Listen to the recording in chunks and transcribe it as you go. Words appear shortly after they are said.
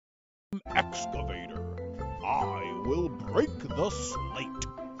excavator. I will break the slate.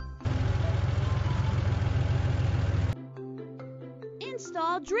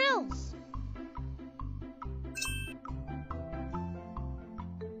 Install drills.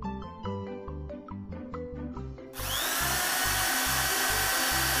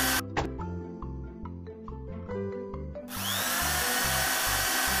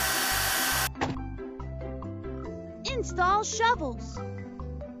 Install shovels.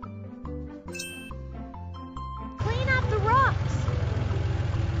 Clean up the rocks.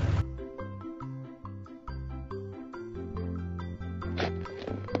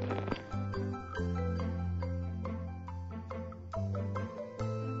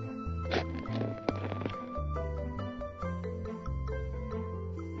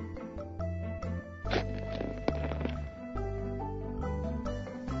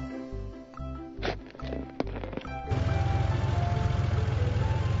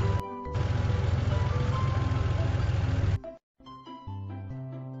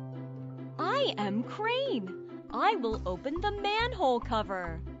 I am Crane. I will open the manhole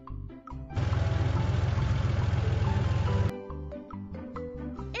cover.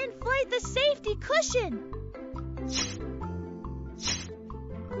 Inflate the safety cushion.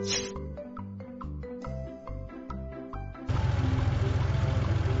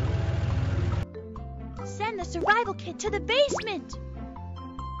 Send the survival kit to the basement.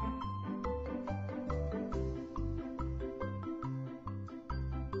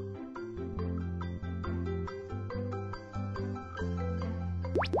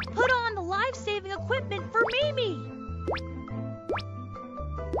 Put on the life-saving equipment for Mimi.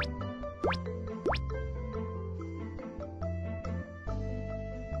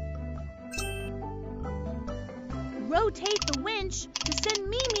 Rotate the winch to send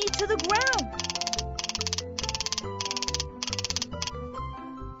Mimi to the ground.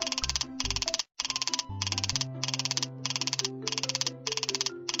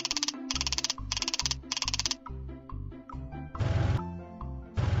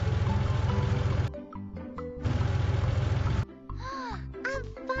 I'm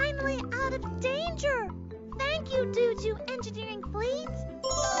finally out of danger. Thank you, Doo-Doo Engineering Fleet.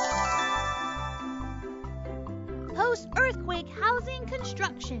 Post-earthquake housing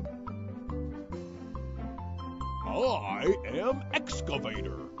construction. I am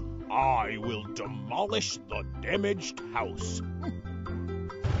excavator. I will demolish the damaged house.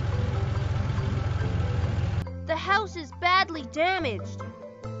 The house is badly damaged.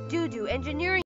 Doo-Doo Engineering